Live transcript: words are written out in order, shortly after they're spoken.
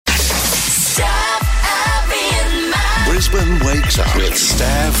Brisbane wakes up with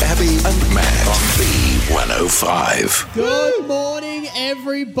Stav, Abby and Matt on B105. Good morning,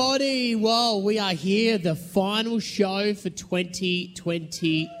 everybody. Well, we are here, the final show for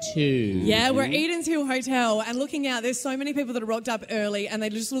 2022. Yeah, we're at Eatons Hill Hotel, and looking out, there's so many people that have rocked up early, and they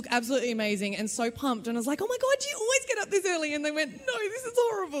just look absolutely amazing and so pumped. And I was like, oh my God, you always get up this early? And they went, no, this is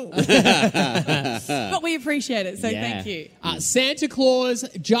horrible. But we appreciate it, so thank you. Santa Claus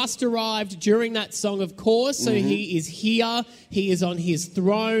just arrived during that song, of course, so he is here. He is on his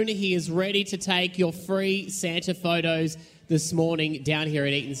throne. He is ready to take your free Santa photos this morning down here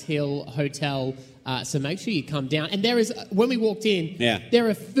at Eatons Hill Hotel. So make sure you come down. And there is, when we walked in, there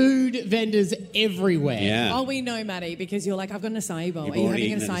are food vendors everywhere. Yeah. Oh, we know, Maddie, because you're like, I've got an acai bowl. Are you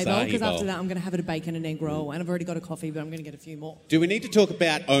having an acai bowl? Because after that, I'm going to have a bacon and egg roll. And I've already got a coffee, but I'm going to get a few more. Do we need to talk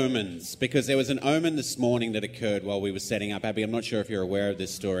about omens? Because there was an omen this morning that occurred while we were setting up. Abby, I'm not sure if you're aware of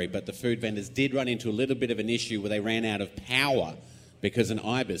this story, but the food vendors did run into a little bit of an issue where they ran out of power because an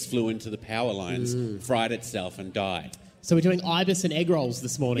ibis flew into the power lines, fried itself and died. So we're doing ibis and egg rolls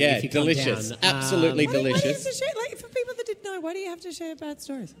this morning. Yeah, if you delicious. come down. Absolutely Why do you have delicious. to share, like, for people that didn't know, why do you have to share bad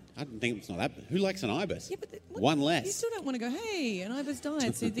stories? I don't think it's not that. Who likes an ibis? Yeah, but One less. You still don't want to go, hey, an ibis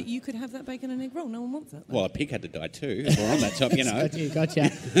died so that you could have that bacon and egg roll. No one wants that. Well, a pig had to die too. If we're on that top, you know. Gotcha.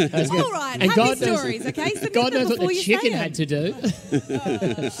 That was good. All right, And happy God knows- stories, okay? Submit God them knows what before the you chicken say had them.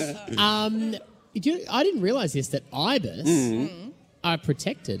 to do. I didn't realise this, that ibis are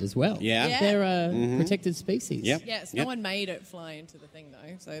protected as well. Yeah. They're a protected species. Yep. Yes, no one made it fly into the thing,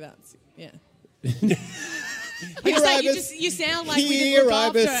 though, so that's, yeah. Here, ibis. You sound like we Here, didn't look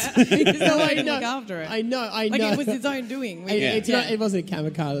after ibis. it. You sound like we I didn't know. look after it. I know. Like it was its own doing. It wasn't a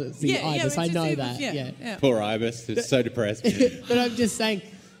kamikaze ibis. I know that. Yeah. Poor ibis. It's so depressed. But I'm just saying,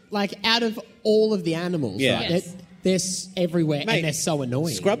 like, out of all of the animals, Yeah. right, Yes. they're everywhere Mate, and they're so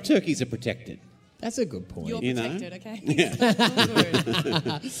annoying. Scrub turkeys are protected. That's a good point. You're You know? protected, okay? Yeah.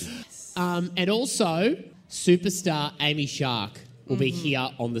 All good. And also, superstar Amy Shark will be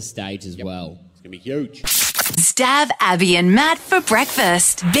here on the stage as well. It's going to be huge. Stav, Abby and Matt for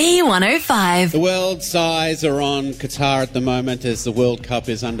breakfast. B105. The world's eyes are on Qatar at the moment as the World Cup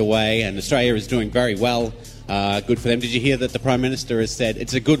is underway, and Australia is doing very well. Good for them. Did you hear that the Prime Minister has said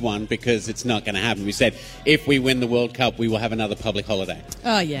it's a good one because it's not going to happen? He said, if we win the World Cup, we will have another public holiday.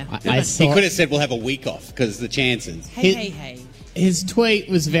 Oh, yeah. He could have said we'll have a week off because the chances. Hey. His tweet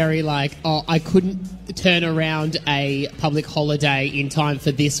was very like, I couldn't turn around a public holiday in time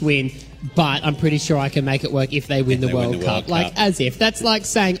for this win, but I'm pretty sure I can make it work if they win the World Cup. Like, as if. That's like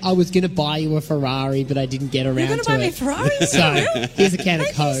saying, I was going to buy you a Ferrari, but I didn't get around to it. You're going to buy me a Ferrari? So, here's a can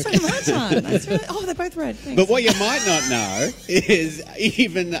of Coke. Thank you so much, hon. That's really... Oh, they're both red. Thanks. But what you might not know is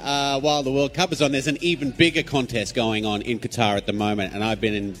even while the World Cup is on, there's an even bigger contest going on in Qatar at the moment, and I've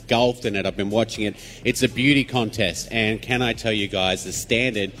been engulfed in it. I've been watching it. It's a beauty contest, and can I tell you guys, the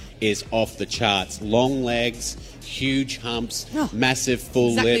standard is off the charts. Long legs, huge humps, massive full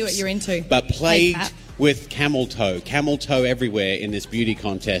exactly lips. what you're into. But plagued with camel toe everywhere in this beauty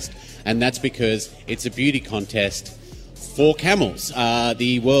contest, and that's because it's a beauty contest for camels.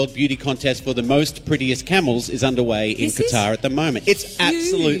 The World Beauty Contest for the most prettiest camels is underway in Qatar at the moment. It's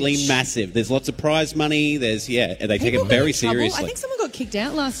absolutely massive. There's lots of prize money. They take it very seriously. I think someone got kicked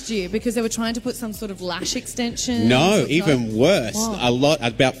out last year because they were trying to put some sort of lash extension. No, even worse. What?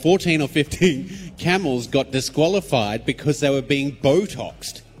 About 14 or 15 camels got disqualified because they were being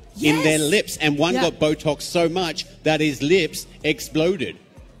Botoxed in their lips, and one got Botoxed so much that his lips exploded.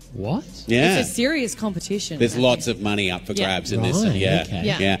 What? Yeah. It's a serious competition. There's lots of money up for grabs in this. Right, Yeah, okay.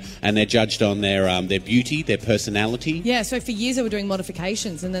 yeah. And they're judged on their beauty, their personality. Yeah, so for years they were doing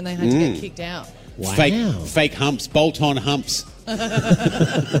modifications and then they had to get kicked out. Wow. Fake humps, bolt-on humps. Did they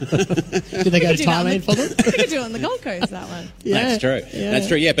go to Thailand for them? They could do it on the Gold Coast, that one. That's true. That's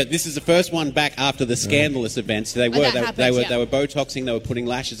true. Yeah, but this is the first one back after the scandalous events. They were they were botoxing. They were putting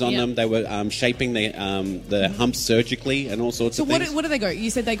lashes on them. They were shaping the humps surgically and all sorts of things. So what do they go?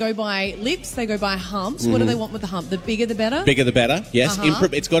 You said they go by lips. They go by humps. What do they want with the hump? The bigger, the better. Bigger the better. Yes.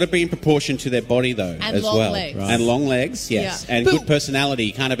 It's got to be in proportion to their body though, And as long well. legs. Right. And long legs. Yes. Yeah. And good personality.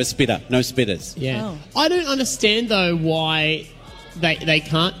 You can't have a spitter. No spitters. Yeah. Oh. I don't understand, though, why they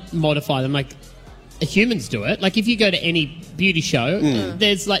can't modify them. Like, humans do it. Like, if you go to any beauty show,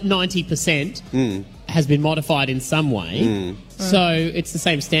 there's like 90% has been modified in some way. So it's the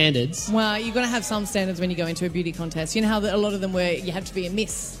same standards. Well, you've got to have some standards when you go into a beauty contest. You know how a lot of them were you have to be a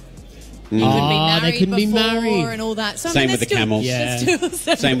miss. You couldn't be married they couldn't be before married. and all that. So, Same there's with the camels. Yeah. Same with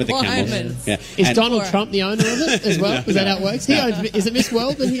the camels. requirements. Yeah. Is And- Donald Trump the owner of it as well? Is that how it works? He owns. Is it Miss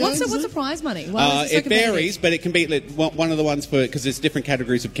World that he owns? What's the prize money? Why is it so it competitive? varies, but it can be like, one of the ones for because there's different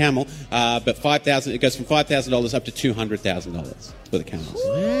categories of camel. But $5,000. It goes from $5,000 up to $200,000 for the camels.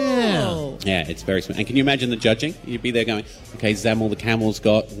 Wow. Yeah, it's very smart. And can you imagine the judging? You'd be there going, okay, Zammel the camel's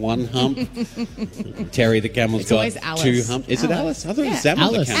got one hump. Terry the camel's got always Alice. 2 humps. Is it Alice? I thought it was Zammel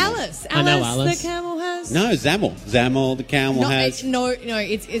Alice. the camel. Alice. I know Alice Alice. the camel has. No, Zammel. Zammel the camel has.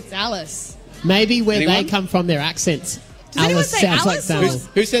 It's Alice. Maybe where Anyone? they come from, their accents. Does anyone Alice say sounds Alice like or- Zammel.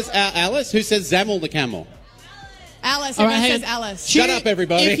 Who says Alice? Who says Zammel the camel? Alice. All right, Everyone hang says on. Alice. Shut up,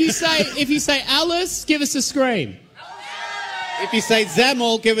 everybody. If you say Alice, give us a scream. If you say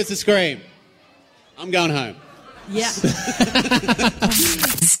Zammel, give us a scream. I'm going home. Yeah.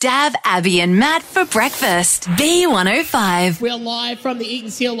 Stab Abby and Matt for breakfast. B105. We're live from the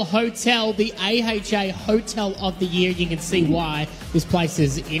Eatons Hill Hotel, the AHA Hotel of the Year. You can see why this place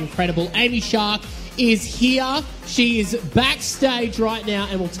is incredible. Amy Shark is here. She is backstage right now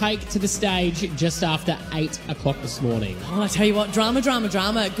and will take to the stage just after 8 o'clock this morning. Well, I tell you what, drama.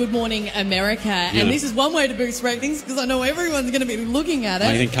 Good morning, America. And this is one way to boost ratings because I know everyone's going to be looking at it.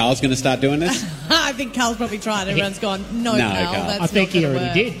 Oh, you think Carl's going to start doing this? I think Carl's probably tried. Everyone's gone, no, No, Carl, Carl. that's I think not he gonna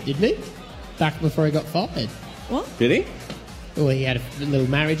already work. did, didn't he? Back before he got fired. What? Did he? Well, he had a little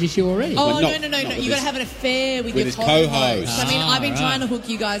marriage issue already. Oh, But no. not with You got to his- have an affair with with your his co-host. co-host. I mean, I've been right. trying to hook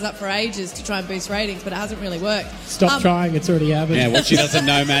you guys up for ages to try and boost ratings, but it hasn't really worked. Stop trying, it's already happened. Yeah, what she doesn't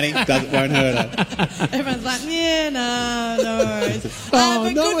know, Maddie, won't hurt her. Everyone's like, yeah, no worries. Oh, but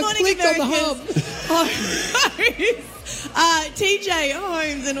no good one morning, clicked on the Americans. TJ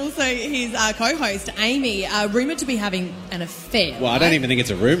Holmes and also his co-host Amy are rumoured to be having an affair. Well, I don't even think it's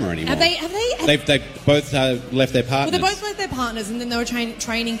a rumour anymore. Have they? They've both left their Well, partners. they both left their partners, and then they were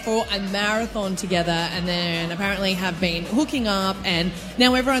training for a marathon together, and then apparently have been hooking up. And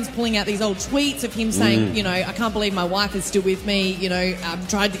now everyone's pulling out these old tweets of him saying, you know, I can't believe my wife is still with me. You know, I've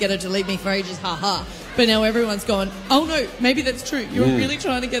tried to get her to leave me for ages, ha ha. But now everyone's gone, oh no, maybe that's true. You're really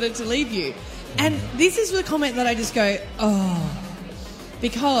trying to get her to leave you. And this is the comment that I just go, oh,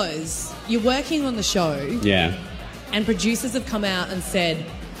 because you're working on the show, Yeah. and producers have come out and said,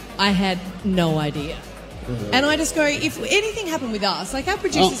 I had no idea. And I just go, if anything happened with us, like our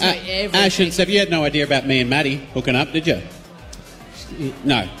producers know everything. Ashens, have you had no idea about me and Maddie hooking up, did you?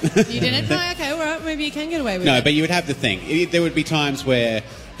 No. You didn't? No, okay, all right, maybe you can get away with No, it. but you would have to think. There would be times where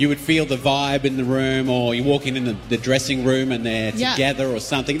you would feel the vibe in the room, or you're walking in the dressing room and they're Yeah. together or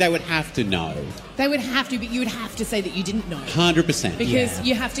something. They would have to know. They would have to, but you would have to say that you didn't know. 100%. Because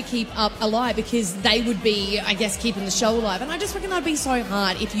you have to keep up alive, because they would be, I guess, keeping the show alive. And I just reckon that'd be so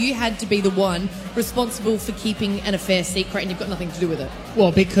hard if you had to be the one responsible for keeping an affair secret and you've got nothing to do with it.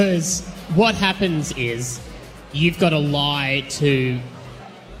 Well, because what happens is you've got to lie to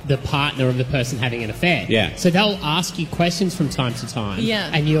the partner of the person having an affair. Yeah. So they'll ask you questions from time to time.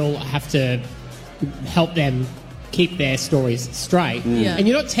 Yeah. And you'll have to help them keep their stories straight. Yeah. And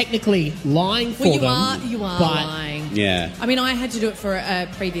you're not technically lying for Well, them. you are but lying. Yeah. I mean, I had to do it for a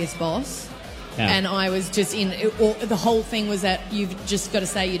previous boss. Yeah. And I was just the whole thing was that you've just got to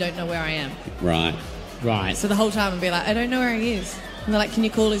say you don't know where I am. Right. Right. So the whole time I'd be like, I don't know where he is. And they're like, can you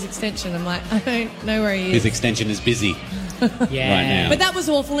call his extension? I'm like, I don't know where he His is. extension is busy. yeah. right now. But that was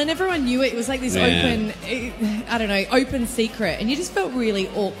awful, and everyone knew it. It was like this Yeah. open secret, and you just felt really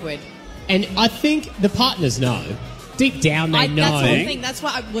awkward. And I think the partners know. Deep down, they know. That's the thing. That's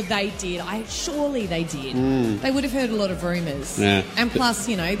what they did. Surely they did. They would have heard a lot of rumours. Yeah. And plus,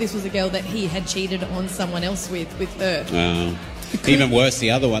 this was a girl that he had cheated on someone else with her. Even worse,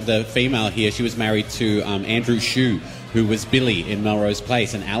 the other one, the female here, she was married to Andrew Shue, who was Billy in Melrose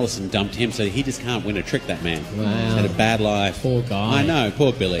Place, and Alison dumped him, so he just can't win a trick, that man. Wow. He's had a bad life. Poor guy. I know,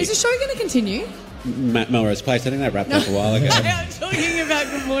 poor Billy. Is the show going to continue? Melrose Place, I think that wrapped up a while ago. I'm talking about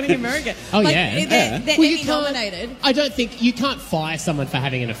Good Morning America. Oh, yeah. They're Well, you Emmy can't- nominated. I don't think you can't fire someone for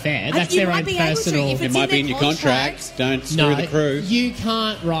having an affair. That's you their might own be able to personal. if It it's might in be in their your contract. Don't screw No, the crew. you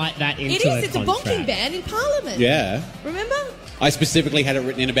can't write that into It is. It's a contract. bonking ban in Parliament. Yeah. Remember? I specifically had it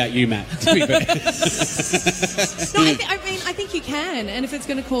written in about you, Matt, to be fair. No, I think you can. And if it's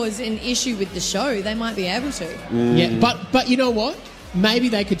going to cause an issue with the show, they might be able to. Yeah, but you know what? Maybe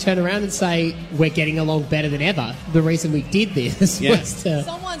they could turn around and say we're getting along better than ever. The reason we did this Yeah. was to.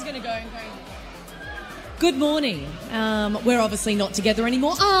 Someone's going to go and go, good morning. We're obviously not together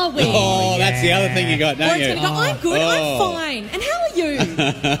anymore, are we? Oh, that's the other thing you got, Or don't it's you? going to go, I'm good, Oh. I'm fine. And how are you?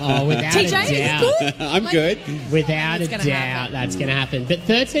 Oh, without TJ, a are you doubt. good? I'm Like- good. Without a It's gonna doubt, happen. that's going to happen. But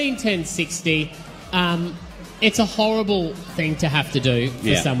 13, 10, 60. it's a horrible thing to have to do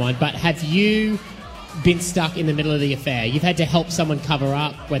for someone, but have you been stuck in the middle of the affair? You've had to help someone cover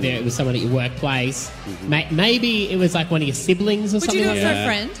up, whether it was someone at your workplace. Maybe it was like one of your siblings or Would something you do like it for that. a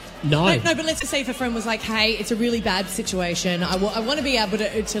friend? No. No, but let's just say if a friend was like, hey, it's a really bad situation. I want to be able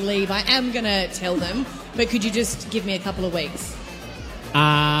to leave. I am going to tell them, but could you just give me a couple of weeks?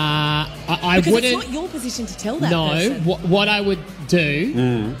 I Because wouldn't. it's not your position to tell that person. What I would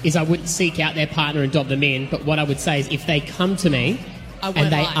do is I wouldn't seek out their partner and dob them in, but what I would say is if they come to me won't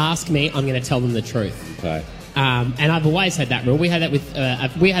and they lie. ask me, I'm going to tell them the truth. Okay. And I've always had that rule. We had that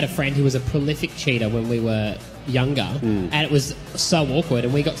with we had a friend who was a prolific cheater when we were younger, and it was so awkward.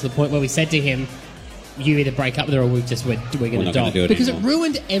 And we got to the point where we said to him, "You either break up with her, or we're going to not dob," gonna do it because anymore. it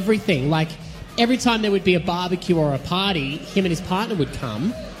ruined everything. Like every time there would be a barbecue or a party, him and his partner would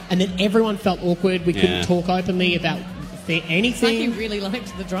come, and then everyone felt awkward. We couldn't talk openly about anything. It's like he really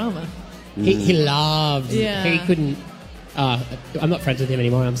liked the drama. He loved. Yeah. He couldn't. I'm not friends with him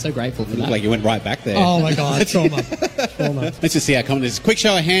anymore. I'm so grateful for Looked that. like you went right back there. Oh my God, trauma. Let's just see how common it is. Quick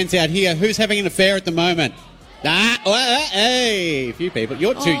show of hands out here. Who's having an affair at the moment? Hey, a few people.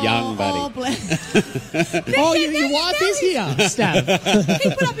 You're too young, Oh, buddy. bless. Oh, your wife is here, Stav. He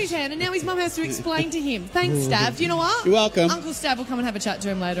put up his hand and now his mum has to explain to him. Thanks, Stav. You know what? You're welcome. Uncle Stav will come and have a chat to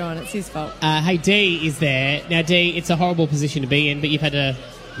him later on. It's his fault. Hey, Dee is there. Now, Dee, it's a horrible position to be in, but you've had to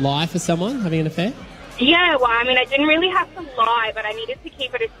lie for someone having an affair? Yeah, well, I mean, I didn't really have to lie, but I needed to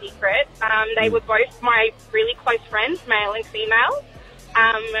keep it a secret. They were both my really close friends, male and female.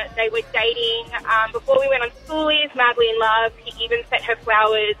 They were dating before we went on schoolies, madly in love. He even sent her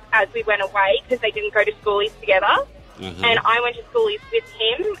flowers as we went away because they didn't go to schoolies together. And I went to schoolies with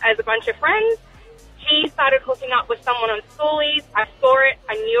him as a bunch of friends. He started hooking up with someone on schoolies. I saw it.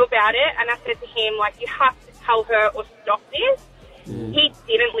 I knew about it. And I said to him, like, you have to tell her or stop this. He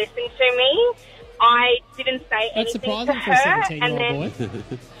didn't listen to me. I didn't say That's anything to surprising for a her. 17-year-old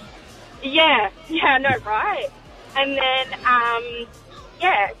boy. Yeah, I know, right? And then,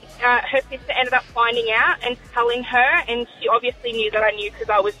 her sister ended up finding out and telling her, and she obviously knew that I knew because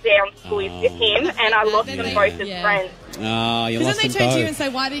I was there on schoolies with him, and I lost them both as friends. Oh, you Because lost then them they turn to you both. and say,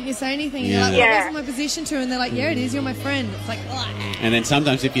 why didn't you say anything? And Yeah. you're like, well, Yeah. it wasn't my position to. And they're like, yeah, it is. You're my friend. It's like, ugh. And then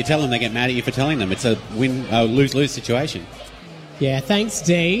sometimes if you tell them, they get mad at you for telling them. It's a lose-lose situation. Yeah, thanks,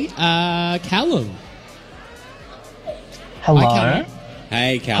 Dee. Callum. Hello. Hi, Callum.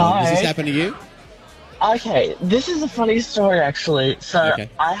 Hey, Callum, does this Hi. happen to you? Okay, this is a funny story actually. So Okay.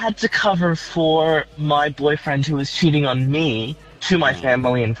 I had to cover for my boyfriend who was cheating on me to my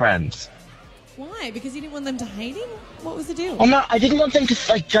family and friends. Why? Because you didn't want them to hate him? What was the deal? Well, no, I didn't want them to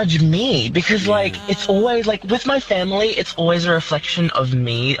like judge me because like it's always like with my family, it's always a reflection of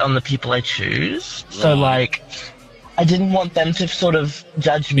me on the people I choose. So Right. like, I didn't want them to sort of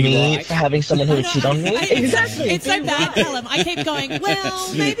judge me right. for having someone who would cheat on me. Exactly. It's so bad, Callum. I keep going,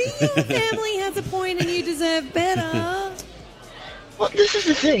 well, maybe your family has a point and you deserve better. Well, this is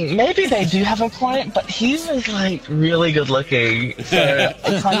the thing. Maybe they do have a point, but he was like really good looking, so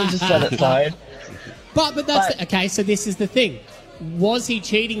I kind of just let it slide. But that's... But- okay, so this is the thing. Was he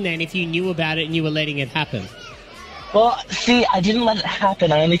cheating then if you knew about it and you were letting it happen? Well, see, I didn't let it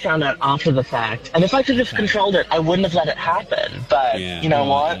happen. I only found out after the fact. And if I could have controlled it, I wouldn't have let it happen. But Yeah. you know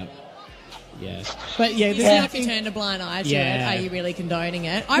what? Yeah. But yeah, You this still is... have to turn a blind eye to Yeah. it. Are you really condoning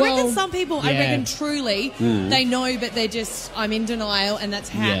it? I Well, reckon some people, I yeah. reckon truly, they know, but they're just, I'm in denial, and that's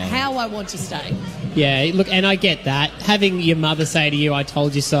how I want to stay. Yeah, look, and I get that. Having your mother say to you, I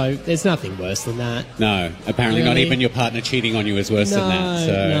told you so, there's nothing worse than that. No, apparently not Really? even your partner cheating on you is worse than that.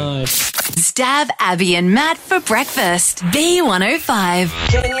 So. No. Stab Abby and Matt for breakfast. B105.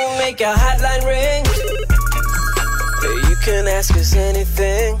 Can you make a hotline ring? Yeah, you can ask us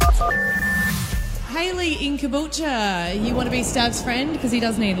anything. Haley in Caboolture, you want to be Stav's friend? Because he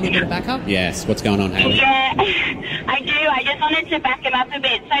does need a little bit of backup. Yes, what's going on, Haley? Yeah, I do. I just wanted to back him up a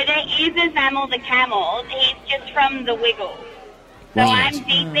bit. So there is a Zammel the Camel. He's just from the Wiggles. So Right. I'm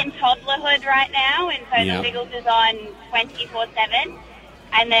deep in toddlerhood right now, and so Yeah. the Wiggles is on 24/7.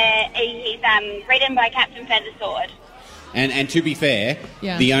 And he's written by Captain Feathersword. And to be fair,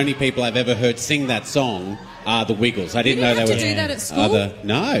 Yeah. the only people I've ever heard sing that song are the Wiggles. I didn't You know didn't they have were to do that at school? other.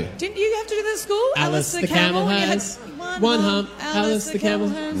 No. Didn't you have to do that at school? Alice the camel and you had has one hump. Alice the camel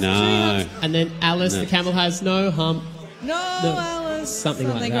has No. three humps. And then Alice the camel has no hump. No, Alice. Something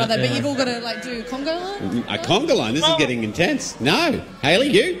like that, But yeah. you've all got to like do Congo line. A conga line. This is getting intense. No. Haley,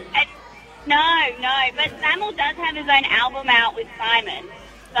 you? No, but Zammel does have his own album out with Simon.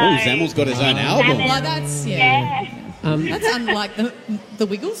 So, Oh, Zammel's got his own album. Zammel- Well, that's Yeah. That's unlike the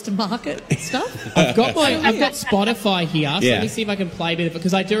Wiggles to market stuff. I've got Spotify here, so Yeah. let me see if I can play a bit of it,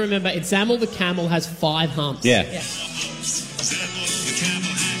 because I do remember it's Zammel the camel has 5 humps. Yeah.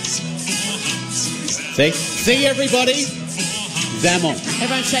 See everybody? Zammel.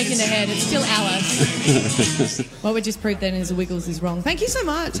 Everyone's shaking their head. It's still Alice. What we just proved then is the Wiggles is wrong. Thank you so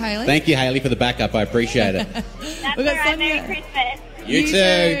much, Hayley. Thank you, Hayley, for the backup. I appreciate it. That's We've got all right. Sonia. Merry Christmas. You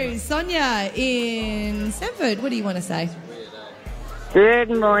too. Sonia in Stanford. What do you want to say? Good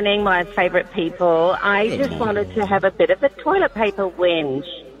morning, my favourite people. I Good just morning. wanted to have a bit of a toilet paper whinge.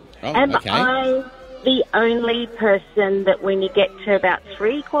 Oh, Am okay. I the only person that when you get to about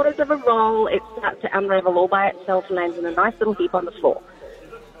 3/4 of a roll, it starts to unravel all by itself and lands in a nice little heap on the floor?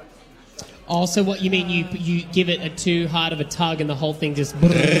 Oh, so what you mean? You give it a too hard of a tug and the whole thing just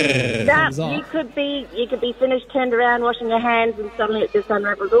That comes off? you could be finished, turned around, washing your hands, and suddenly it just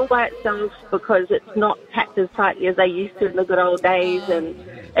unravels all by itself because it's not packed as tightly as they used to in the good old days, and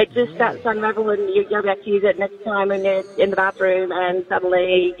it just starts to unravel, and you go back to use it next time when you're in the bathroom, and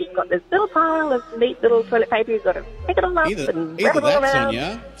suddenly you've got this little pile of neat little toilet paper. You've got to pick it all up Either and wrap it all that,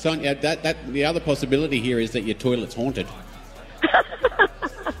 around. Sonia, that the other possibility here is that your toilet's haunted.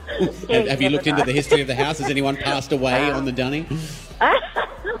 Have you looked into the history of the house? Has anyone passed away on the dunny?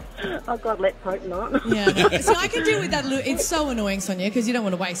 Oh God, let's hope not. Yeah, no. So I can deal with that. It's so annoying, Sonia, because you don't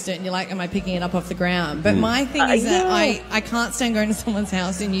want to waste it, and you're like, "Am I picking it up off the ground?" But my thing is that I can't stand going to someone's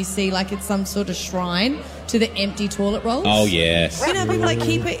house and you see like it's some sort of shrine to the empty toilet rolls. Oh yes. You know, people like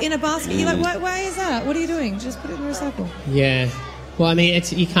keep it in a basket. You're like, why is that? What are you doing? Just put it in the recycle. Yeah. Well, I mean,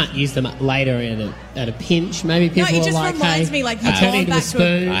 you can't use them later at a pinch. Maybe people No, it are just like, reminds hey, me like I you've turn gone into a back to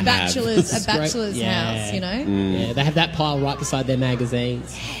spoon. a I have. bachelor's Yeah. house, you know? Yeah, they have that pile right beside their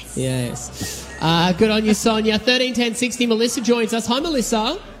magazines. Yes. Good on you, Sonia. 131060. Melissa joins us. Hi,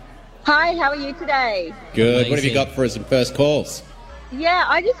 Melissa. Hi, how are you today? Good. What have you Amazing. got for us in first calls? Yeah,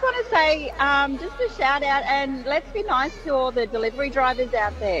 I just want to say just a shout out and let's be nice to all the delivery drivers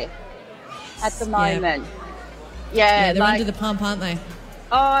out there at the moment. Yeah, they're like- under the pump, aren't they?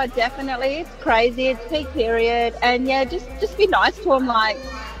 Oh, definitely. It's crazy. It's peak period. And yeah, just be nice to them. Like,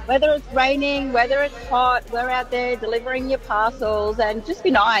 whether it's raining, whether it's hot, we're out there delivering your parcels and just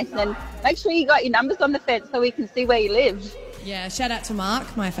be nice. And make sure you got your numbers on the fence so we can see where you live. Yeah, shout out to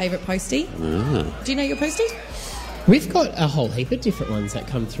Mark, my favourite postie. Do you know your postie? We've got a whole heap of different ones that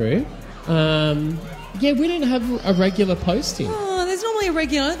come through. Yeah, we don't have a regular posting. Oh, there's normally a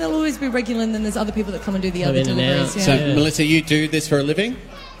regular. There'll always be regular, and then there's other people that come and do the other in and deliveries. out. Yeah. So, Melissa, you do this for a living?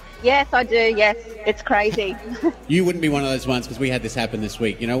 Yes, I do. Yes, it's crazy. You wouldn't be one of those ones, because we had this happen this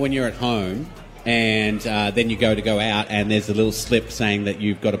week. You know, when you're at home and then you go out and there's a little slip saying that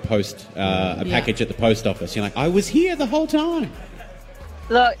you've got to post a package at the post office. You're like, I was here the whole time.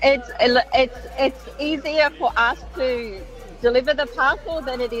 Look, it's easier for us to deliver the parcel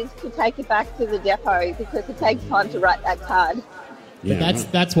than it is to take it back to the depot because it takes time to write that card. But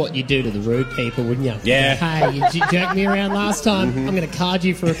that's what you do to the rude people, wouldn't you? Yeah. Hey, you jerked me around last time. I'm going to card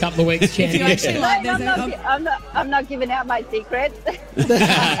you for a couple of weeks, champ. you actually like, No, there's I'm not giving out my secrets.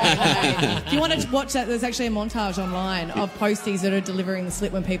 if you want to watch that, there's actually a montage online of posties that are delivering the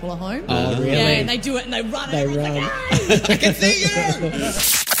slip when people are home. Oh, really? Yeah, and they do it and they run. They and everyone's run. like, I can see you!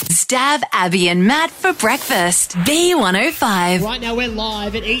 Stab Abby and Matt for breakfast. B105. Right now we're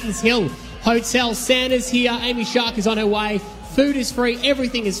live at Eatons Hill Hotel. Santa's here. Amy Shark is on her way. Food is free.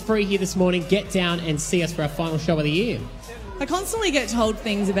 Everything is free here this morning. Get down and see us for our final show of the year. I constantly get told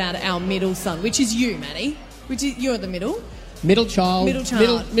things about our middle son, which is you, Maddie. You're the middle. Middle child. Middle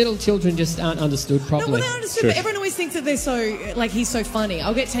child. Middle children just aren't understood No, properly. well, I understood, but everyone always thinks that they're so, like, he's so funny.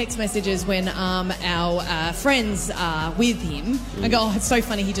 I'll get text messages when our friends are with him. I go, oh, it's so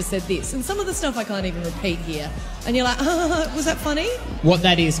funny he just said this. And some of the stuff I can't even repeat here. And you're like, was that funny? What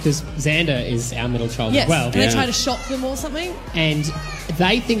that is, because Xander is our middle child Yes, as well. and they try to shock them or something. And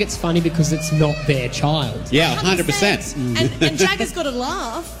they think it's funny because it's not their child. Yeah, 100%. And Jagger's got a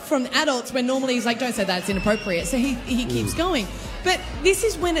laugh from adults when normally he's like, don't say that, it's inappropriate. So he keeps going. But this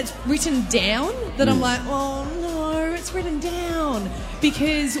is when it's written down that I'm like, oh no, it's written down.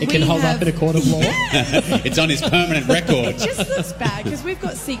 Because It can hold up in a court of law. It's on his permanent record. It just looks bad because we've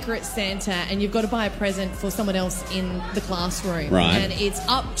got Secret Santa and you've got to buy a present for someone else in the classroom. Right. And it's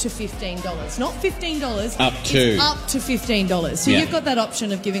up to $15. Not $15. Up to. It's up to $15. So Yeah. you've got that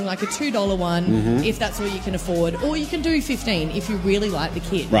option of giving like a $2 one if that's all you can afford. Or you can do $15 if you really like the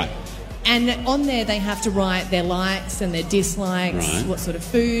kid. Right. And on there, they have to write their likes and their dislikes, Right. what sort of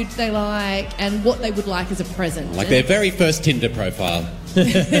food they like, and what they would like as a present. Like their very first Tinder profile.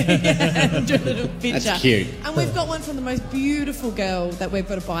 little picture. That's cute. And we've got one from the most beautiful girl that we've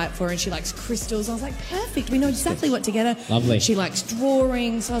got to buy it for, and she likes crystals. I was like, perfect. We know exactly what to get her. Lovely. She likes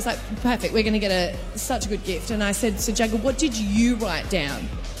drawing, so I was like, perfect. We're going to get her such a good gift. And I said, so Jagger, what did you write down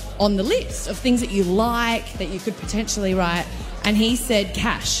on the list of things that you like that you could potentially write? And he said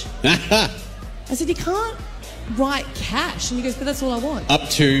cash. I said, you can't write cash. And he goes, but that's all I want. Up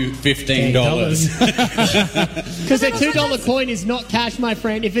to $15. Because a $2 coin is not cash, my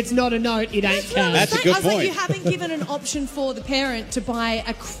friend. If it's not a note, it ain't cash. That's a good I was like, point. you haven't given an option for the parent to buy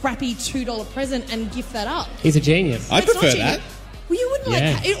a crappy $2 present and gift that up. He's a genius. I It's not prefer genius. that. Well, you wouldn't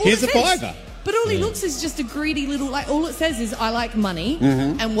Yeah. like that. Here's a $5. But all he looks is just a greedy little, like, all it says is, I like money,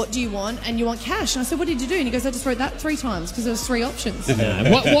 and what do you want? And you want cash. And I said, what did you do? And he goes, I just wrote that 3 times because there was 3 options. No.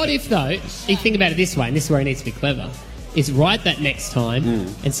 What if, though, you think about it this way, and this is where he needs to be clever, is write that next time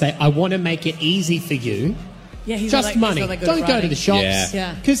and say, I want to make it easy for you. Yeah, he's Just not that- money. he's not that good Don't at go to writing. the shops.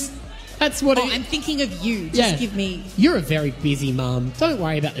 Yeah. Because that's what I'm thinking of you. Just give me... You're a very busy mum. Don't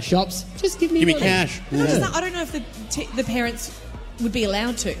worry about the shops. Just give me money. cash. No, it's not- I don't know if the parents would be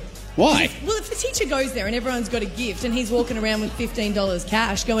allowed to. Why? Well, if the teacher goes there and everyone's got a gift and he's walking around with $15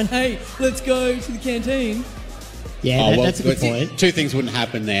 cash going, hey, let's go to the canteen. Yeah, that's a good point. 2 things wouldn't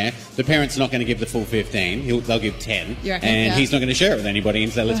happen there. The parent's not going to give the full 15. They'll give 10. You reckon? And Yeah. he's not going to share it with anybody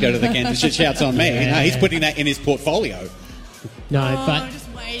and say, let's go to the canteen. Shouts on me. No, he's putting that in his portfolio. No, I'm just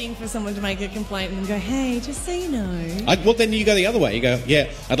waiting for someone to make a complaint and go, hey, just so you know. Well, then you go the other way. You go,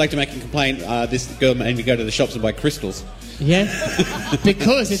 yeah, I'd like to make a complaint. This girl made me go to the shops and buy crystals. Yeah,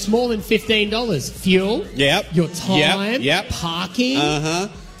 because it's more than $15. Fuel, Yep. your time, Yep. parking.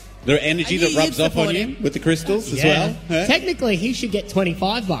 The energy that you'd rubs off on support you him. with the crystals as Yeah. well. Yeah. Technically, he should get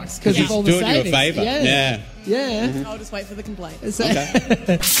 $25 because He's of all the doing you a savings. favour. Yeah. I'll just wait for the complaint.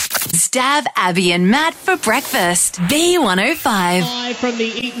 Stab Abby and Matt for breakfast. B105. Live from the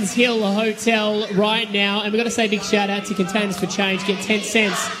Eatons Hill Hotel right now, and we've got to say a big shout out to Containers for Change. Get 10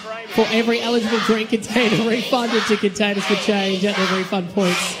 cents for every eligible drink container refunded to Containers for Change at the refund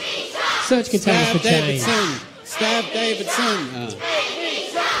points. Search Containers Stab for Change. Davidson. Stab Davidson.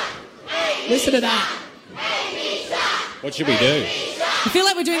 Listen to that. What should we do? I feel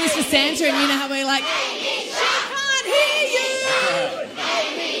like we're doing this for Santa, and you know how we're like, she can't hear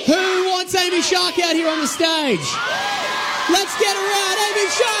you. Who wants Amy Shark out here on the stage? Let's get her out. Amy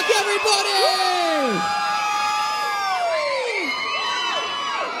Shark, everybody!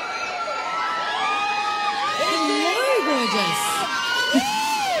 Hello, gorgeous.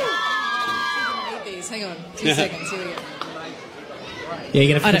 Need these. Hang on. 2 seconds. Here we go. Yeah,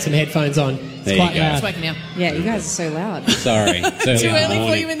 you're going to put some headphones on. It's There quite you go. loud. It's working now. Yeah, you guys are so loud. Sorry. It's Too in the early for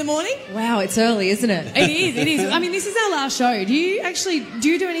morning. you in the morning? Wow, it's early, isn't it? It is, it is. I mean, this is our last show. Do you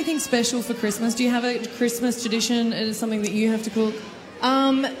do anything special for Christmas? Do you have a Christmas tradition? Is it something that you have to cook?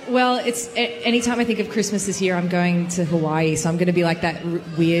 Well, it's anytime I think of Christmas this year, I'm going to Hawaii, so I'm going to be like that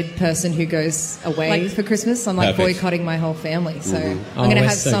weird person who goes away for Christmas. I'm like Perfect. boycotting my whole family, so I'm Oh, going to we're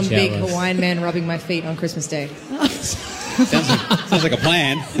have so some big jealous. Hawaiian man rubbing my feet on Christmas Day. Sounds like a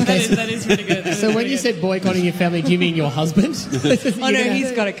plan. That is really good. So when you said boycotting your family, do you mean your husband? Oh no,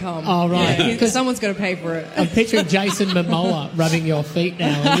 he's got to come. Oh, right. because someone's got to pay for it. I'm picturing Jason Momoa rubbing your feet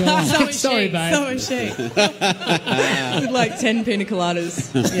now. And you're like, So is sorry, she. babe. So is she. With like 10 pina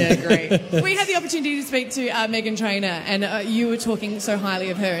coladas. Yeah, great. We had the opportunity to speak to Megan Trainor, and you were talking so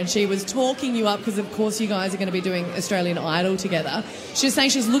highly of her, and she was talking you up because, of course, you guys are going to be doing Australian Idol together. She was saying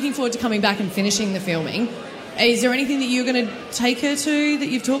she's looking forward to coming back and finishing the filming. Is there anything that you're going to take her to that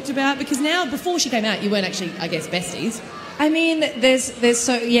you've talked about? Because now, before she came out, you weren't actually, I guess, besties. I mean, there's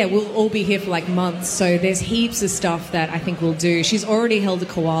we'll all be here for like months, so there's heaps of stuff that I think we'll do. She's already held a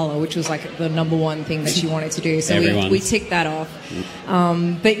koala, which was like the number one thing that she wanted to do, so we ticked that off.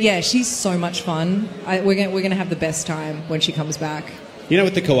 But yeah, she's so much fun. We're gonna have the best time when she comes back. You know,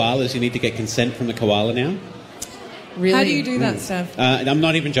 with the koalas, you need to get consent from the koala now. Really? How do you do that, Steph? I'm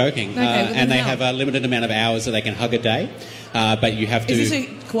not even joking. Okay, well, then and they how? have a limited amount of hours that they can hug a day. But you have to... Is this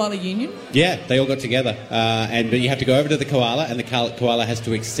a koala union? Yeah, they all got together. But you have to go over to the koala, and the koala has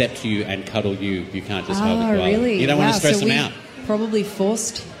to accept you and cuddle you. You can't just hug the koala. Really? You don't want to stress so them out. Probably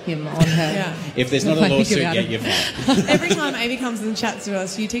forced him on her. Yeah. If there's not a Think lawsuit about yet, it. you're fine. Every time Amy comes and chats to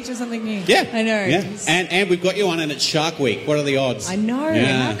us, you teach her something new. Yeah. I know. Yeah. And we've got you on, and it's Shark Week. What are the odds? I know.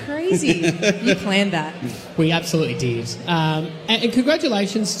 Yeah. How crazy. You planned that. We absolutely did. And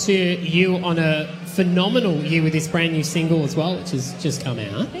congratulations to you on a phenomenal year with this brand new single as well, which has just come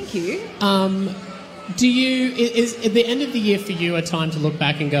out. Thank you. Is at the end of the year for you a time to look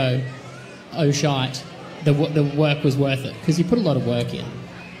back and go, oh shite, the work was worth it? Because you put a lot of work in.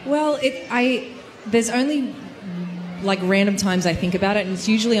 Well, there's only like random times I think about it, and it's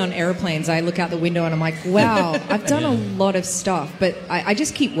usually on airplanes. I look out the window and I'm like, wow, I've done a lot of stuff, but I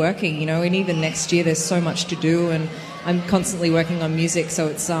just keep working, you know, and even next year there's so much to do, and I'm constantly working on music, so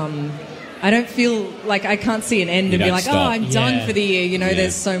it's I don't feel like I can't see an end and be like, stop. I'm done for the year, you know,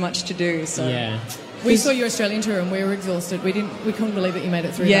 there's so much to do. So We saw your Australian tour and we were exhausted. We couldn't believe that you made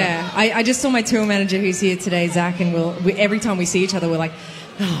it through. Yeah, I just saw my tour manager who's here today, Zach, and every time we see each other, we're like,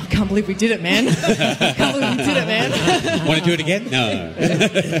 oh, I can't believe we did it, man. Can't believe we did it, man. Want to do it again? No.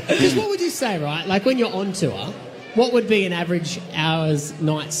 Because what would you say, right? Like when you're on tour, what would be an average hour's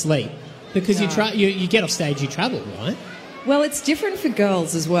night's sleep? Because you get off stage, you travel, right? Well, it's different for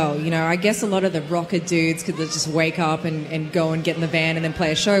girls as well. You know, I guess a lot of the rocker dudes could just wake up and go and get in the van and then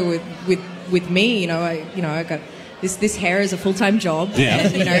play a show. With me, I got this hair is a full-time job. Yeah.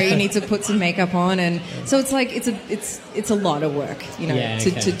 And, you know, you need to put some makeup on, and so it's like it's a lot of work, you know,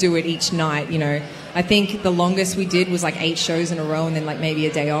 to do it each night. You know, I think the longest we did was like 8 shows in a row, and then like maybe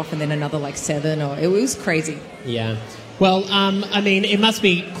a day off, and then another like 7. Or it was crazy. Yeah. Well, I mean, it must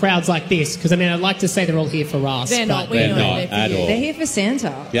be crowds like this, because, I mean, I'd like to say they're all here for us. They're not. They're not at all. They're here for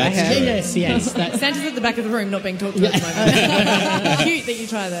Santa. Yeah, I heard. Yes. Santa's at the back of the room not being talked to at the moment. Cute that you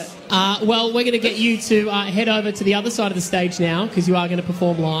try that. Well, we're going to get you to head over to the other side of the stage now, because you are going to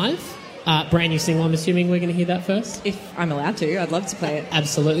perform live. Brand new single, I'm assuming we're going to hear that first? If I'm allowed to, I'd love to play it.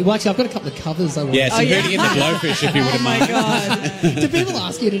 Absolutely. Well, actually, I've got a couple of covers I want. Yeah, so Hootie and the Blowfish, if you wouldn't mind. Oh, my God. Do people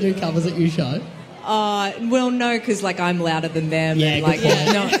ask you to do covers at your show? Well, no, because like I'm louder than them. Yeah, and, like,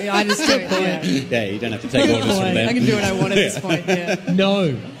 no, I just do it. Yeah, you don't have to take orders from them. I can do what I want at this point. Yeah.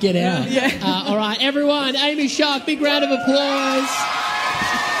 No, get out. Yeah. All right, everyone. Amy Shark, big round of applause.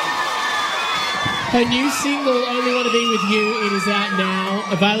 Her new single, Only Want to Be With You, it is out now.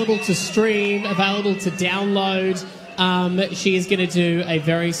 Available to stream, available to download. She is going to do a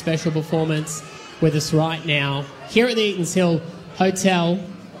very special performance with us right now here at the Eatons Hill Hotel.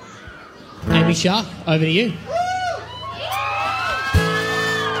 Amy Shark, over to you.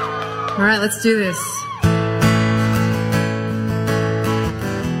 All right, let's do this.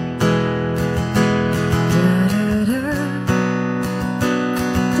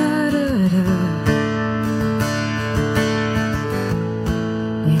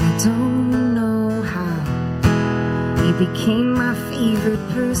 Became my favorite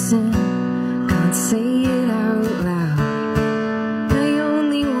person. Can't say it out loud. I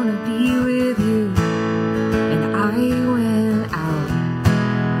only wanna be with you. And I went out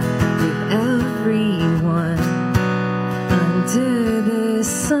with everyone under the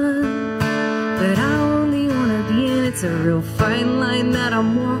sun. But I only wanna be in. It's a real fine line that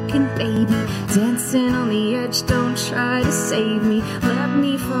I'm walking, baby. Dancing on the edge, don't try to save me. Let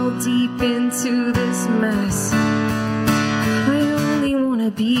me fall deep into this mess.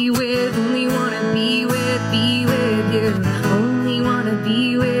 Be with, only wanna be with you. Only wanna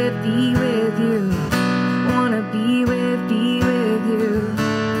be with you. Wanna be with you.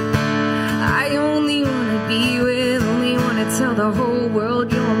 I only wanna be with, only wanna tell the whole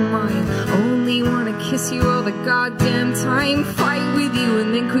world you're mine. Only wanna kiss you all the goddamn time. Fight with you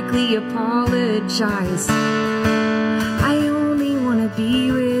and then quickly apologize. I only wanna be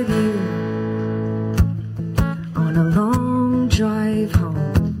with you. On a long drive home,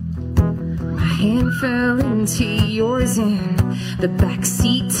 hand fell into yours and the back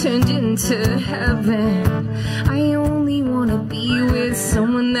seat turned into heaven. I only wanna be with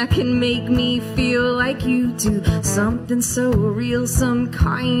someone that can make me feel like you do. Something so real, some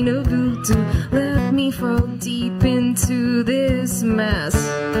kind of voodoo. Let me fall deep into this mess.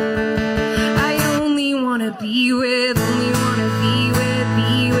 I only wanna be with, only wanna be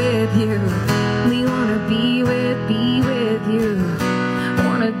with you. Only wanna be with you.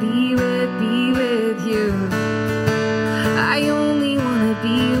 Wanna be with you. I only wanna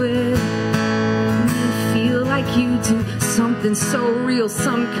be with me, feel like you do. Something so real,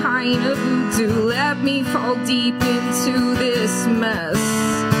 some kind of voodoo. Let me fall deep into this mess.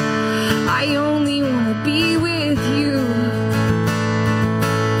 I only wanna be with you.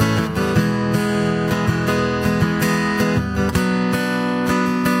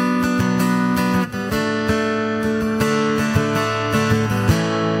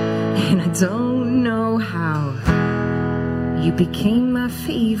 Don't know how you became my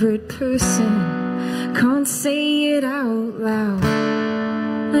favorite person. Can't say it out loud.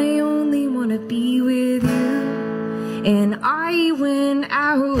 I only wanna be with you. And I went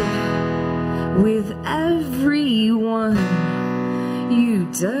out with everyone. You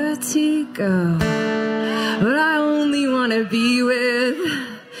dirty girl. But I only wanna be with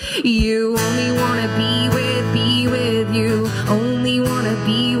you. Only wanna be with you. Only wanna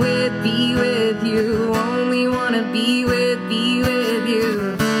be with you. Only wanna be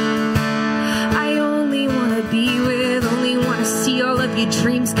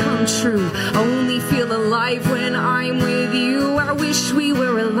dreams come true. Only feel alive when I'm with you. I wish we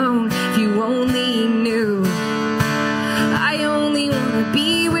were alone, if you only knew. I only wanna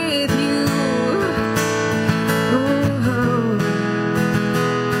be with you. Oh,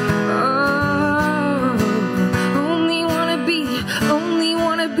 only wanna be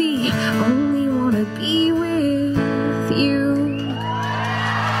with you.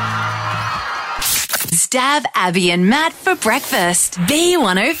 Stab Abby and Matt for breakfast.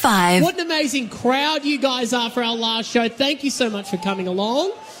 B105. What an amazing crowd you guys are for our last show. Thank you so much for coming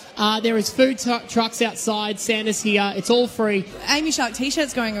along. There is food trucks outside. Santa's here. It's all free. Amy Shark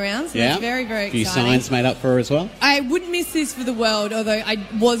T-shirts going around, so that's very, very exciting. A few signs made up for her as well. I wouldn't miss this for the world, although I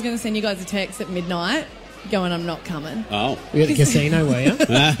was going to send you guys a text at midnight going, I'm not coming. Oh. You're at the casino, were you?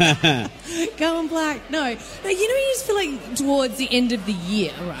 Going black. No, you just feel like towards the end of the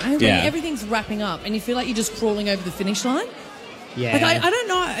year, right? When everything's wrapping up and you feel like you're just crawling over the finish line. Yeah. Like, I don't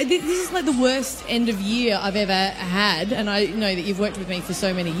know. This is like the worst end of year I've ever had, and I know that you've worked with me for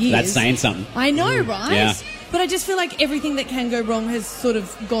so many years. That's saying something. I know, right? Yeah. But I just feel like everything that can go wrong has sort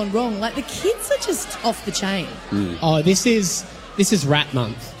of gone wrong. Like, the kids are just off the chain. Oh, this is Rat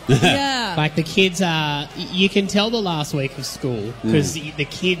Month. Yeah. Like, the kids are... You can tell the last week of school because the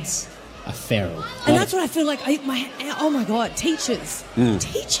kids are feral. And that's what I feel like. Oh, my God, teachers.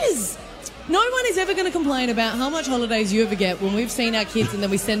 Teachers. No one is ever going to complain about how much holidays you ever get when we've seen our kids and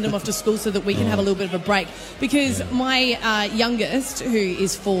then we send them off to school so that we can have a little bit of a break. Because my youngest, who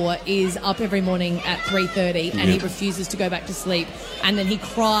is 4, is up every morning at 3:30 and he refuses to go back to sleep. And then he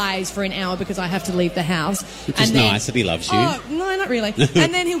cries for an hour because I have to leave the house. Which is nice that he loves you. Oh, no, not really.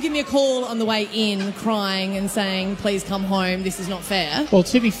 And then he'll give me a call on the way in crying and saying, please come home, this is not fair. Well,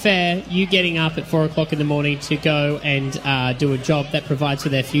 to be fair, you getting up at 4 o'clock in the morning to go and do a job that provides for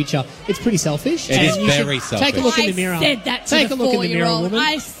their future, it's pretty selfish. It is very selfish. Take a look in the mirror. I said that to the 4-year-old.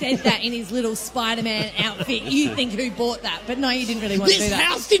 I said that in his little Spider-Man outfit. You think who bought that, but no, you didn't really want to do that. This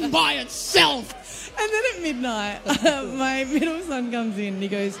house didn't buy itself. And then at midnight, my middle son comes in and he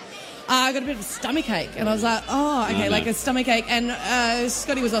goes, I got a bit of a stomach ache. And I was like, oh, okay, like a stomach ache. And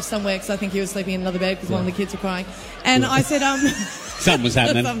Scotty was off somewhere because I think he was sleeping in another bed because one of the kids were crying. And I said, something was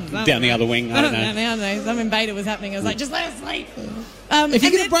happening down the other wing. I don't know. I don't know. Something beta was happening. I was like, just let us sleep. If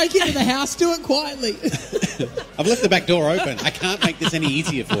you're going to break into the house, do it quietly. I've left the back door open. I can't make this any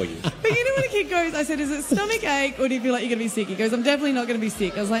easier for you. But you know when a kid goes, I said, is it stomach ache or do you feel like you're going to be sick? He goes, I'm definitely not going to be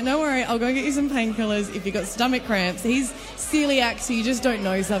sick. I was like, no worry, I'll go get you some painkillers if you've got stomach cramps. He's celiac, so you just don't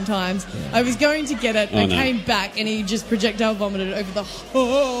know sometimes. Yeah. I was going to get it. I came back and he just projectile vomited over the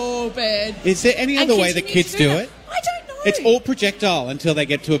whole bed. Is there any other way that kids do it? I don't know. It's all projectile until they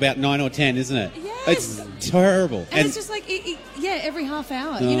get to about 9 or 10, isn't it? Yes. It's terrible. And it's just like, every half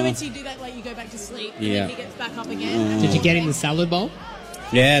hour. You know when you do that, like you go back to sleep and then he gets back up again. Did you get him the salad bowl?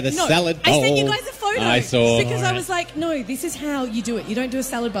 Yeah, the salad bowl. I sent you guys a photo. I saw. Because I was like, no, this is how you do it. You don't do a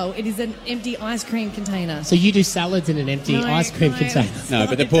salad bowl. It is an empty ice cream container. So you do salads in an empty ice cream container? No,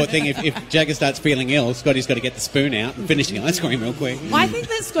 but the poor thing, if Jagger starts feeling ill, Scotty's got to get the spoon out and finish the ice cream real quick. I think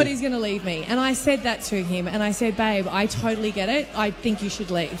that Scotty's going to leave me. And I said that to him. And I said, babe, I totally get it. I think you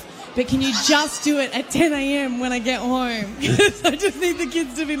should leave. But can you just do it at 10 a.m. when I get home? Because I just need the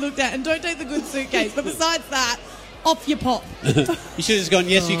kids to be looked at. And don't take the good suitcase. But besides that, off your pop. You should have just gone,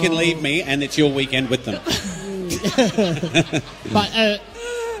 yes, you can leave me, and it's your weekend with them. But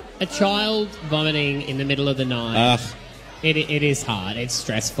a child vomiting in the middle of the night, it is hard. It's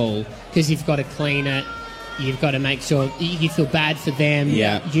stressful because you've got to clean it. You've got to make sure you feel bad for them.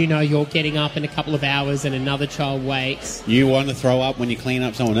 Yeah. You know you're getting up in a couple of hours and another child wakes. You want to throw up when you clean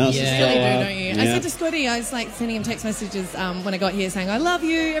up someone else's throw up. Don't you? Yeah. I said to Scotty, I was like sending him text messages when I got here saying, I love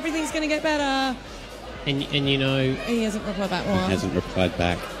you, everything's going to get better. And you know... He hasn't replied back. What? He hasn't replied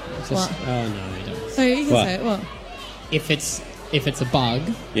back. What? Oh, no, he doesn't. So you can say it. What? If it's a bug...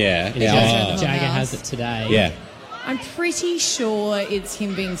 Yeah. Jagger has it today. Yeah. I'm pretty sure it's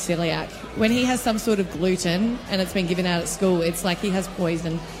him being celiac. When he has some sort of gluten and it's been given out at school, it's like he has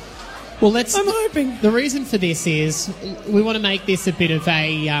poison. Well, I'm hoping. The reason for this is we want to make this a bit of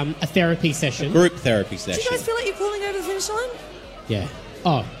a therapy session. A group therapy session. Do you guys feel like you're crawling over the finish line? Yeah.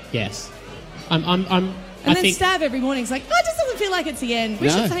 Oh, yes. And then Stab every morning. It's like, it just doesn't feel like it's the end. We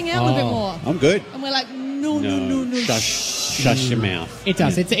should hang out a little bit more. I'm good. And we're like, no. Shush your mouth. It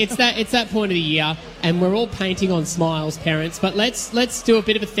does. It's that point of the year, and we're all painting on smiles, parents. But let's do a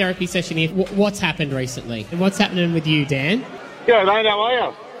bit of a therapy session here. What's happened recently? And what's happening with you, Dan? Yeah, mate, how are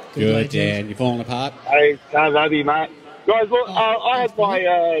you? Good, Dan. You're falling apart? Hey, love you, mate. Guys, look, I had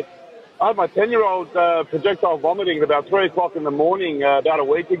my 10-year-old projectile vomiting at about 3 o'clock in the morning about a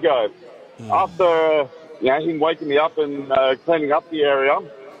week ago. After him waking me up and cleaning up the area,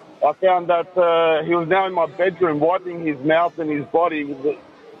 I found that he was now in my bedroom wiping his mouth and his body with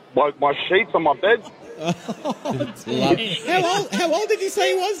my sheets on my bed. How old did you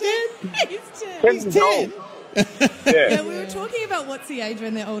say he was, Dan? He's 10. He's 10. Yeah, we were talking about what's the age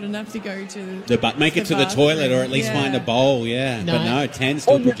when they're old enough to go to Make it to the toilet or at least find a bowl, yeah. No. But no, 10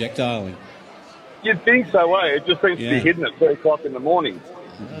 still projectiling. You'd think so, eh? It just seems to be hidden at 3 o'clock in the morning.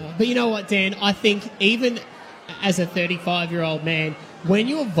 But you know what, Dan? I think even as a 35-year-old man, when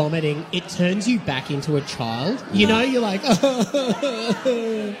you're vomiting, it turns you back into a child. You know, you're like,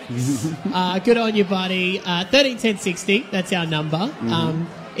 good on you, buddy. 13 10 60, that's our number. Mm-hmm.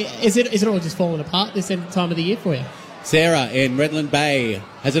 Is it all just falling apart this time of the year for you? Sarah in Redland Bay.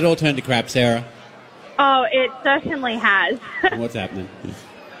 Has it all turned to crap, Sarah? Oh, it certainly has. What's happening?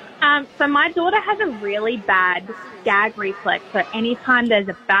 So my daughter has a really bad gag reflex. So anytime there's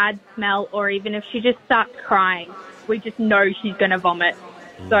a bad smell or even if she just starts crying, we just know she's going to vomit.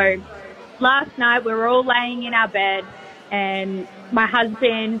 So last night we were all laying in our bed and my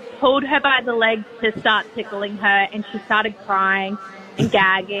husband pulled her by the legs to start tickling her and she started crying and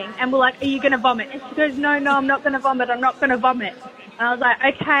gagging. And we're like, are you going to vomit? And she goes, no, I'm not going to vomit. I'm not going to vomit. And I was like,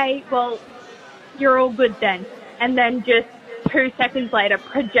 okay, well, you're all good then. And then just 2 seconds later,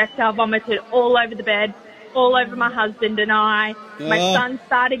 projectile vomited all over the bed, all over my husband and I. My son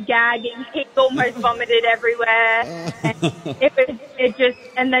started gagging. He almost vomited everywhere. And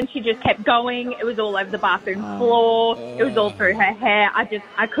and then she just kept going. It was all over the bathroom floor. It was all through her hair.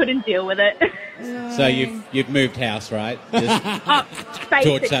 I couldn't deal with it. So you've moved house, right? Just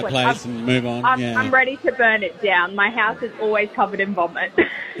torch that place and move on. I'm ready to burn it down. My house is always covered in vomit.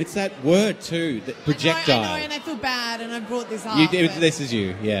 It's that word too, the projectile. I know, and I feel bad, and I brought this up. This is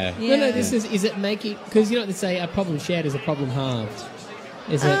you, yeah. No, this is it making... Because you know what they say, a problem shared is a problem halved.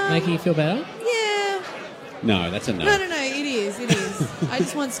 Is it making you feel better? Yeah. No, that's a no. No, it is. I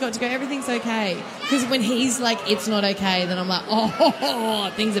just want Scott to go, everything's okay. Because when he's like, it's not okay, then I'm like,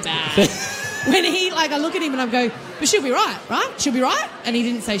 oh, things are bad. When I look at him and I go, but she'll be right? She'll be right? And he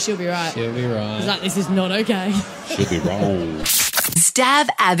didn't say she'll be right. She'll be right. He's like, this is not okay. She'll be wrong. Stab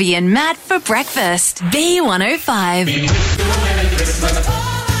Abby and Matt for breakfast. B105.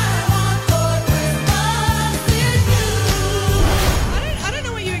 I don't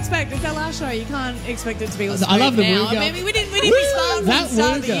know what you expect. It's our last show. You can't expect it to be all I love the now. woo girl. Maybe we didn't be smart from the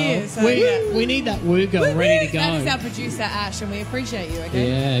start of the year. So We need that woo girl ready to go. That is our producer, Ash, and we appreciate you,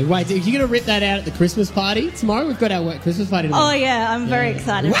 okay? Yeah. Wait, are you going to rip that out at the Christmas party tomorrow? We've got our work Christmas party tomorrow. Oh, yeah. I'm very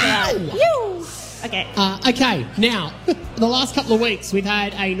excited for that. Yoo! Okay. Okay, now, the last couple of weeks, we've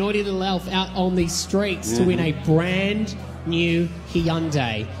had a naughty little elf out on the streets to win a brand new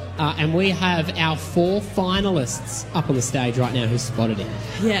Hyundai. And we have our 4 finalists up on the stage right now who spotted him.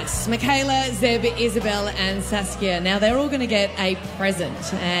 Yes, Michaela, Zeb, Isabel and Saskia. Now, they're all going to get a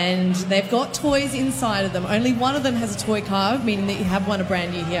present, and they've got toys inside of them. Only one of them has a toy car, meaning that you have won a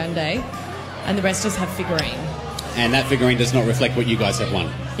brand new Hyundai, and the rest just have figurine. And that figurine does not reflect what you guys have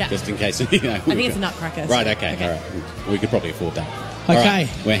won. Yeah. Just in case. I think it's a nutcracker. Right, okay. All right. We could probably afford that. Okay. All right,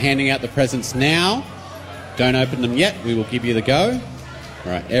 we're handing out the presents now. Don't open them yet. We will give you the go.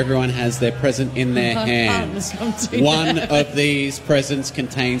 All right, everyone has their present in their hands. One of these presents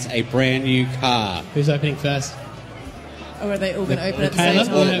contains a brand new car. Who's opening first? Or are they all going to open at the same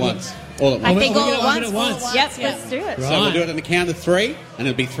time? All at once. I think all at at once. once. Yep, let's do it. Right. So we'll do it on the count of 3, and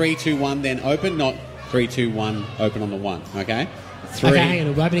it'll be 3, 2, 1, then open, not 3, 2, 1, open on the 1. Okay? 3. Okay, hang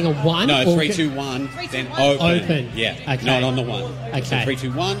on. We're opening on 1? No, 3, 2, 1, then open. Open. Yeah, Okay. not on the 1. Okay. So 3,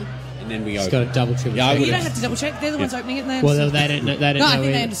 2, 1, and then we Just open. got to double, triple Yeah, I check. would You don't have to double check. They're the ones opening it, and they Well, understood. they didn't know. No, I think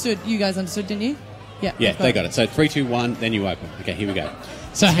either. they understood. You guys understood, didn't you? Yeah. Yeah, they got it. So 3, 2, 1, then you open. Okay, here we go.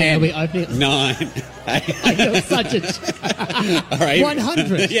 So hang on, we opening it? 9. You're such a... All right.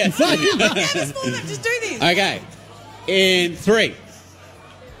 100. Yes. Just do this. Okay. In 3,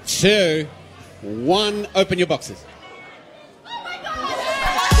 2, 1, open your boxes.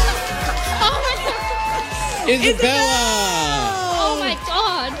 Isabella! Oh my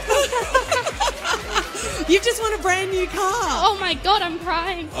god! You've just won a brand new car. Oh my god, I'm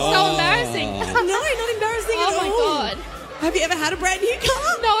crying. Oh. So embarrassing. No, not embarrassing at all. Oh my god. Have you ever had a brand new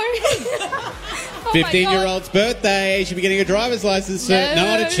car? No. 15-year-old's birthday. Should be getting a driver's license soon. No,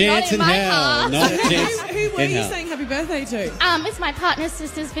 Not a chance not in in my hell. car. Not a chance Who were in you hell. saying happy birthday to? It's my partner's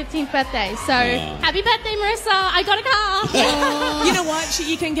sister's 15th birthday. So, happy birthday, Marissa. I got a car. You know what?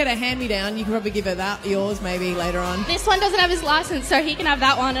 You can get a hand-me-down. You can probably give her that, yours maybe later on. This one doesn't have his license, so he can have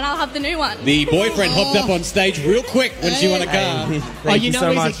that one, and I'll have the new one. The boyfriend hopped up on stage real quick when she won a car. Oh, you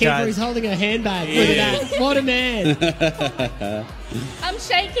know he's a keeper. He's holding a handbag. Look at that. What a man. I'm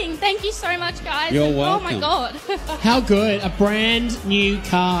shaking. Thank you so much, guys. You're Oh welcome. my God. How good. A brand new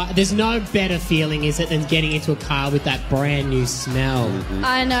car. There's no better feeling, is it, than getting into a car with that brand new smell.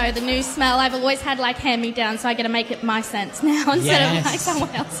 I know, the new smell. I've always had like hand-me-down, so I got to make it my sense now instead of like someone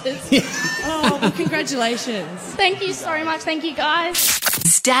else's. Oh, well, congratulations. Thank you so much. Thank you, guys.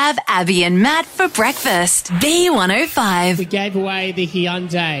 Stab Abby and Matt for breakfast. B105. We gave away the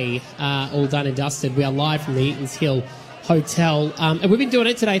Hyundai, all done and dusted. We are live from the Eatons Hill Hotel. And we've been doing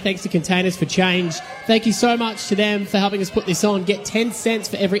it today thanks to Containers for Change. Thank you so much to them for helping us put this on. Get 10 cents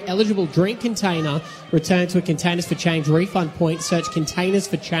for every eligible drink container returned to a Containers for Change refund point. Search Containers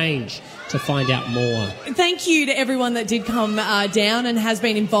for Change to find out more. Thank you to everyone that did come down and has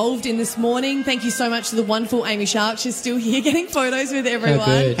been involved in this morning. Thank you so much to the wonderful Amy Shark. She's still here getting photos with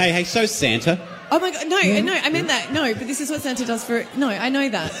everyone. Hey, so Santa. Oh my God, no, I meant that. No, but this is what Santa does for... No, I know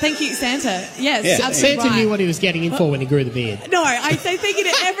that. Thank you, Santa. Yes, absolutely Santa knew what he was getting in for when he grew the beard. No, I say thank you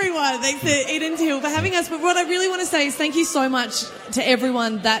to everyone. Thanks to Eatons Hill for having us. But what I really want to say is thank you so much to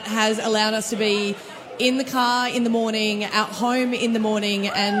everyone that has allowed us to be in the car in the morning, at home in the morning,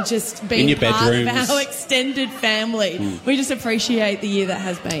 and just being part of our extended family. We just appreciate the year that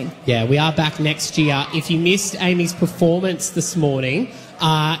has been. Yeah, we are back next year. If you missed Amy's performance this morning,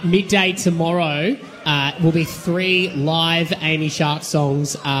 midday tomorrow will be 3 live Amy Shark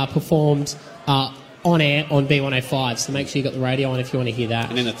songs performed on air on B105. So make sure you got the radio on if you want to hear that.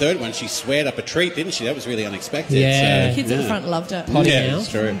 And in the third one, she sweared up a treat, didn't she? That was really unexpected. Yeah. The kids at the front loved it.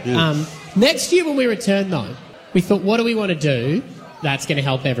 It's true. Yeah. Next year when we return, though, we thought, what do we want to do that's going to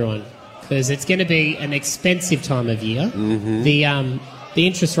help everyone? Because it's going to be an expensive time of year. The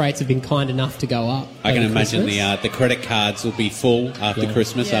interest rates have been kind enough to go up. I can over imagine Christmas. the credit cards will be full after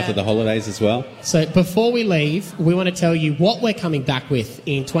Christmas, after the holidays as well. So before we leave, we want to tell you what we're coming back with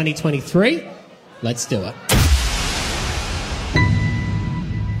in 2023. Let's do it.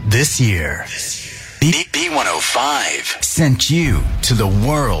 This year, B105 sent you to the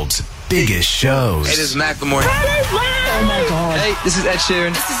world's biggest shows. Hey, this is Macklemore. Oh my God. Hey, this is Ed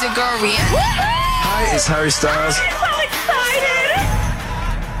Sheeran. This is your girl, Rihanna. Hi, it's Harry Styles.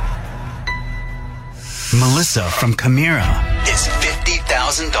 Melissa from Chimera is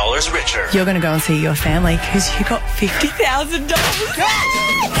 $50,000 richer. You're going to go and see your family because you got $50,000.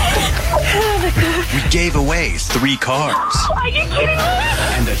 We gave away 3 cars. Are you kidding me?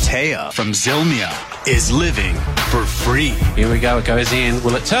 And Atea from Zilmia is living for free. Here we go. It goes in.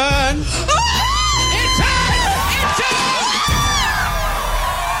 Will it turn?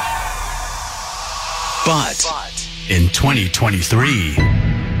 But in 2023,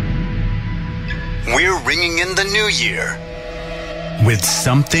 we're ringing in the new year with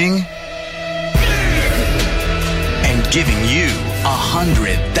something and giving you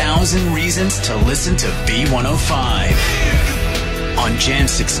 100,000 reasons to listen to B105. On Jan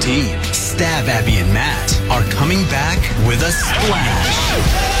 16, Stab Abby and Matt are coming back with a splash.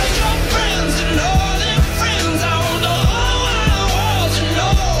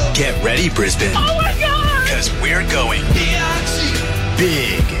 Get ready, Brisbane. Oh my God! Because we're going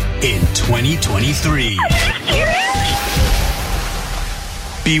big in 2023.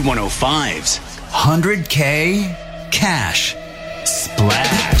 B105's 100K Cash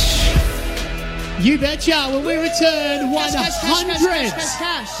Splash. You betcha. When we return,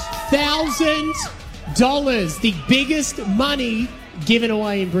 $100,000. The biggest money given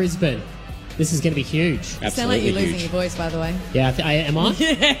away in Brisbane. This is going to be huge. Absolutely. You sound like you're losing your voice, by the way. Yeah, am I?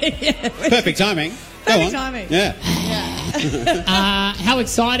 Yeah. Perfect timing. Perfect timing. Yeah. How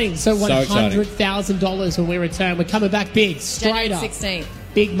exciting. So $100,000 when we return. We're coming back big, straight up. 16th.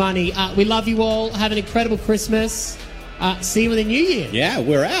 Big money. We love you all. Have an incredible Christmas. See you in the new year. Yeah,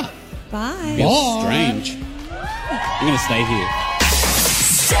 we're out. Bye. Feels strange. I'm going to stay here.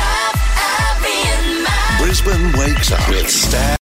 Brisbane wakes up with Stab